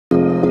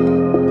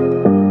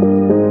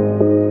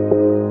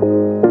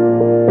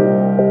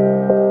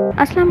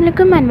अस्सलाम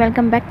वालेकुम and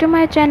welcome back to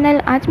my channel.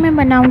 आज मैं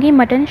बनाऊंगी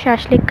मटन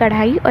शाशलिक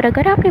कढ़ाई। और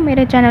अगर आपने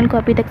मेरे चैनल को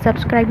अभी तक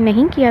सब्सक्राइब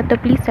नहीं किया तो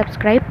प्लीज़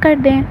सब्सक्राइब कर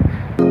दें।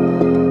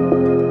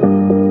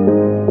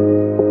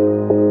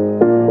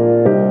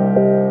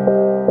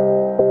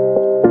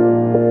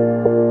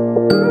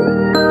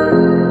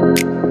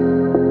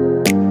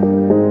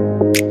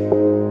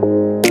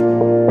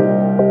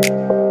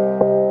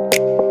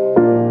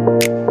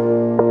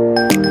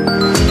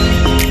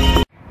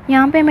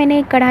 यहाँ पे मैंने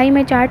एक कढ़ाई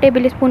में 4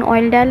 टेबलस्पून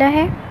ऑयल डाला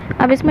है।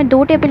 अब इसमें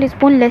 2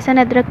 टेबलस्पून लहसुन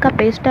अदरक का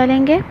पेस्ट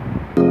डालेंगे।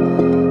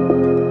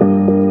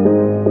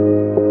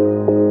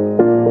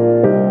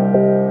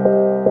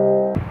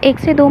 एक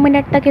से 2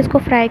 मिनट तक इसको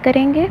फ्राई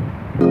करेंगे।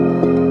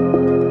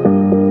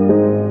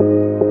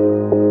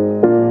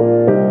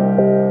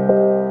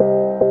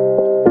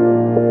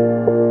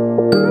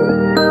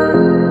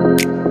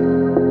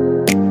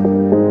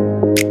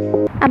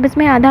 अब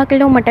इसमें आधा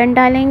किलो मटन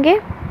डालेंगे।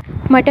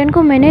 मटन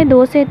को मैंने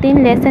 2 से 3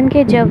 लहसुन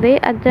के जवे,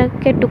 अदरक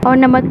के टुकड़े और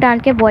नमक डाल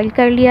के बॉईल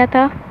कर लिया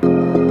था।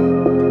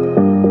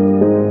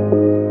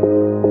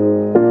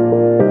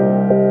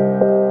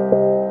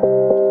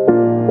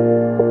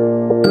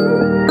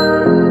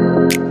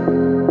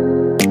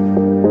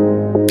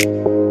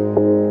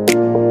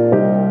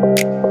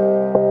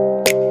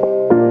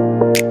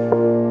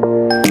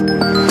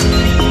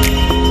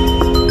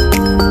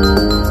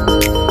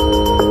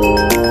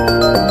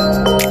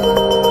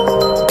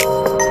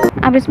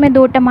 अब इसमें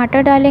 2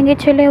 टमाटर डालेंगे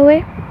छिले हुए।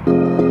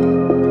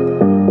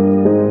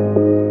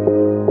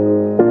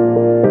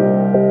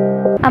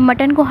 अब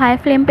मटन को हाई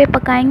फ्लेम पे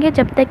पकाएंगे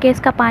जब तक कि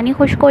इसका पानी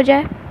खुश्क हो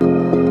जाए।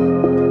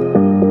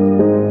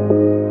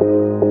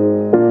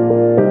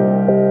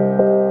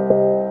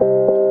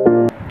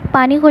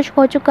 पानी खुश्क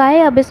हो चुका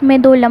है। अब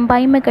इसमें 2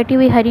 लंबाई में कटी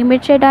हुई हरी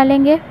मिर्चें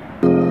डालेंगे।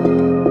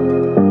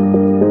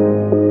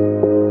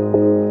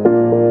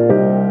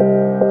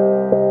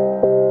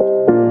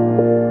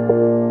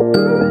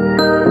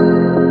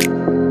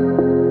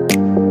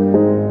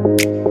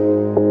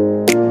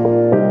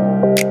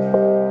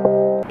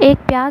 एक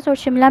प्याज और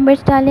शिमला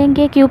मिर्च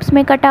डालेंगे क्यूब्स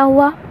में कटा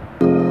हुआ।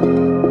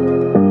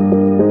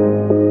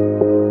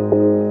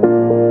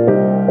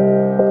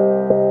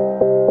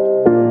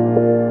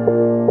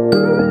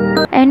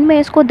 एंड में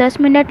इसको 10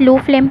 मिनट लो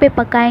फ्लेम पे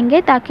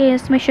पकाएंगे ताकि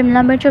इसमें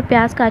शिमला मिर्च और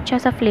प्याज का अच्छा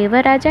सा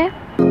फ्लेवर आ जाए।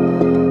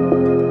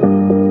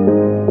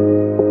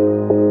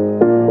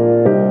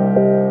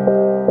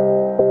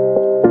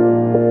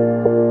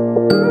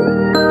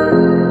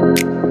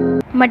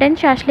 मटन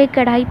शाशलिक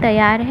कढ़ाई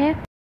तैयार है।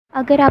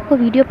 अगर आपको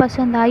वीडियो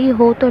पसंद आई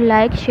हो तो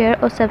लाइक, शेयर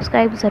और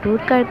सब्सक्राइब ज़रूर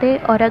कर दें।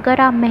 और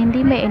अगर आप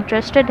मेहंदी में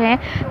इंटरेस्टेड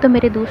हैं तो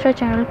मेरे दूसरे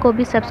चैनल को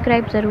भी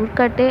सब्सक्राइब ज़रूर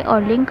कर दें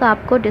और लिंक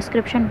आपको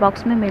डिस्क्रिप्शन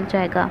बॉक्स में मिल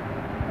जाएगा।